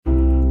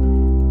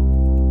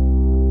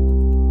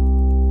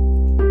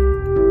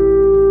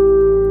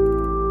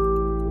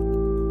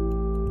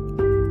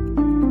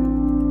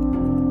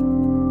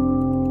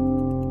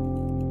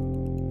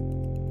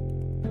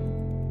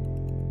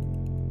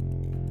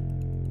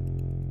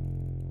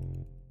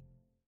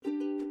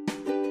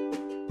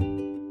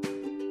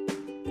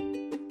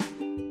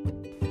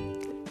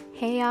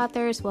Hey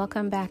authors,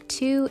 welcome back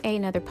to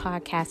another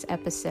podcast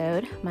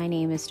episode. My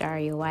name is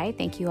Daria White.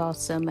 Thank you all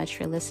so much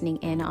for listening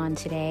in on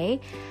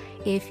today.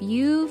 If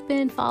you've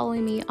been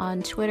following me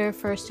on Twitter,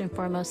 first and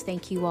foremost,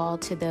 thank you all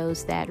to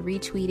those that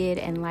retweeted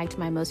and liked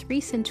my most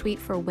recent tweet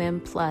for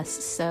WIM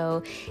Plus.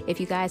 So if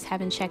you guys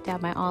haven't checked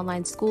out my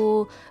online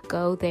school,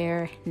 go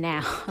there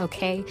now,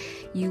 okay?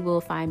 You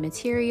will find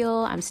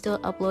material. I'm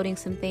still uploading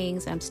some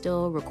things. I'm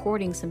still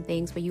recording some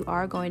things, but you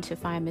are going to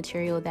find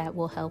material that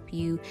will help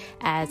you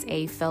as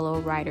a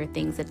fellow writer,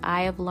 things that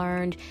I have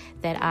learned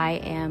that I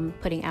am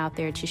putting out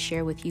there to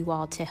share with you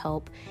all to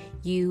help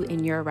you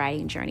in your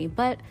writing journey.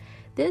 But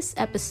this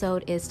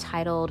episode is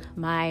titled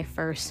My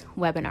First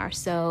Webinar.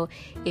 So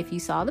if you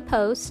saw the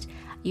post,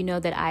 you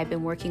know that I've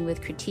been working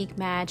with Critique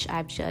Match.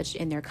 I've judged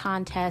in their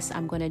contest.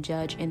 I'm going to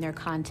judge in their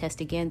contest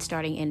again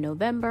starting in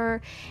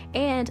November.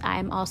 And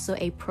I'm also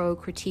a pro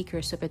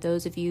critiquer. So for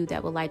those of you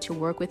that would like to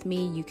work with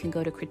me, you can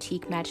go to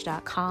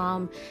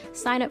critiquematch.com,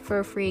 sign up for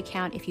a free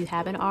account if you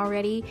haven't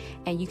already,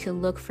 and you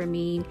can look for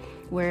me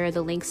where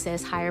the link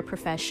says hire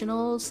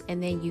professionals,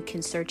 and then you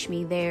can search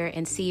me there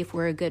and see if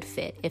we're a good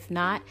fit. If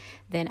not,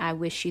 then I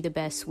wish you the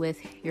best with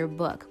your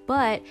book.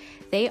 But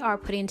they are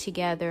putting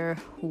together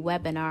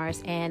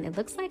webinars, and it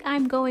looks like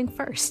I'm going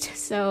first.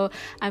 So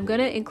I'm going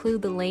to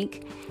include the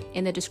link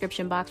in the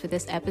description box for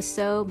this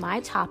episode.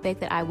 My topic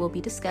that I will be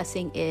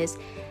discussing is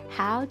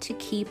how to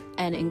keep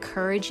an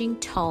encouraging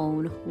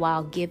tone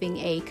while giving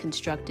a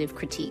constructive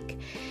critique.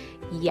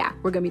 Yeah,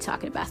 we're going to be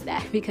talking about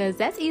that because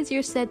that's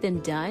easier said than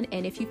done.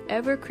 And if you've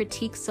ever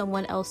critiqued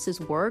someone else's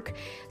work,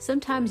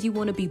 sometimes you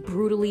want to be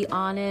brutally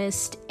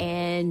honest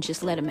and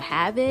just let them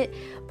have it.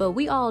 But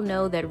we all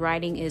know that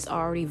writing is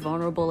already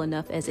vulnerable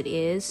enough as it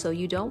is, so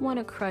you don't want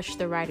to crush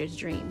the writer's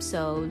dream.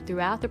 So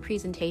throughout the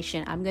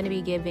presentation, I'm going to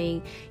be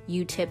giving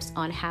you tips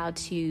on how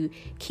to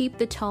keep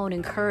the tone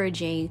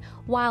encouraging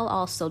while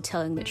also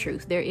telling the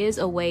truth. There is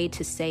a way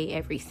to say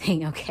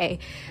everything, okay?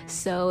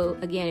 So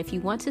again, if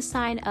you want to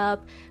sign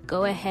up,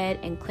 go ahead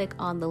and click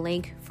on the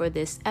link for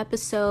this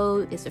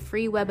episode. It's a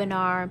free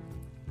webinar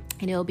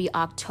and it'll be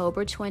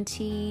October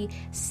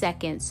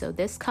 22nd. So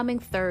this coming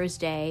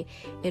Thursday,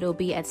 it'll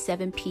be at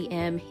 7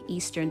 p.m.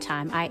 Eastern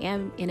time. I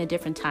am in a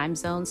different time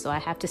zone, so I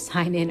have to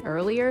sign in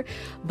earlier,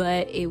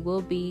 but it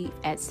will be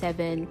at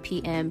 7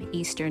 p.m.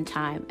 Eastern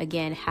time.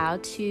 Again, how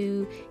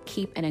to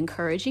keep an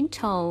encouraging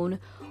tone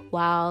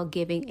while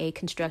giving a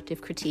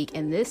constructive critique.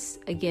 And this,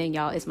 again,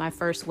 y'all, is my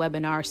first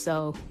webinar,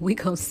 so we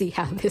gonna see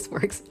how this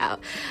works out.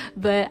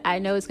 But I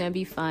know it's gonna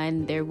be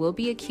fun. There will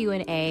be a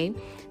Q&A,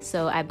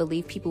 so I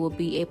believe people will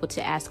be able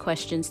to ask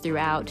questions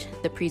throughout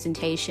the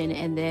presentation,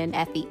 and then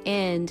at the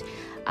end,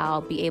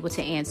 I'll be able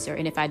to answer.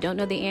 And if I don't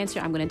know the answer,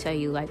 I'm gonna tell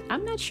you,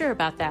 I'm not sure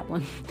about that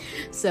one.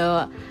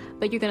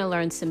 But you're going to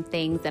learn some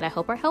things that I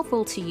hope are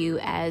helpful to you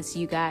as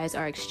you guys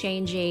are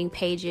exchanging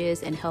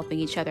pages and helping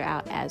each other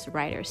out as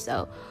writers.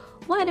 So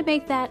wanted to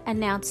make that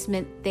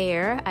announcement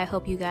there. I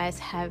hope you guys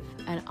have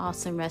an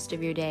awesome rest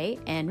of your day.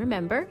 And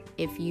remember,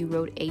 if you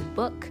wrote a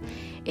book,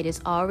 it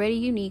is already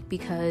unique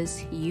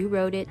because you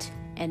wrote it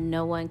and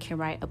no one can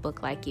write a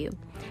book like you.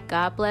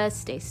 God bless.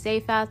 Stay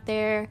safe out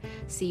there.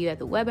 See you at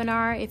the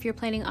webinar if you're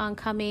planning on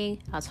coming.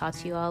 I'll talk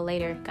to you all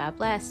later. God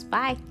bless.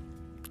 Bye.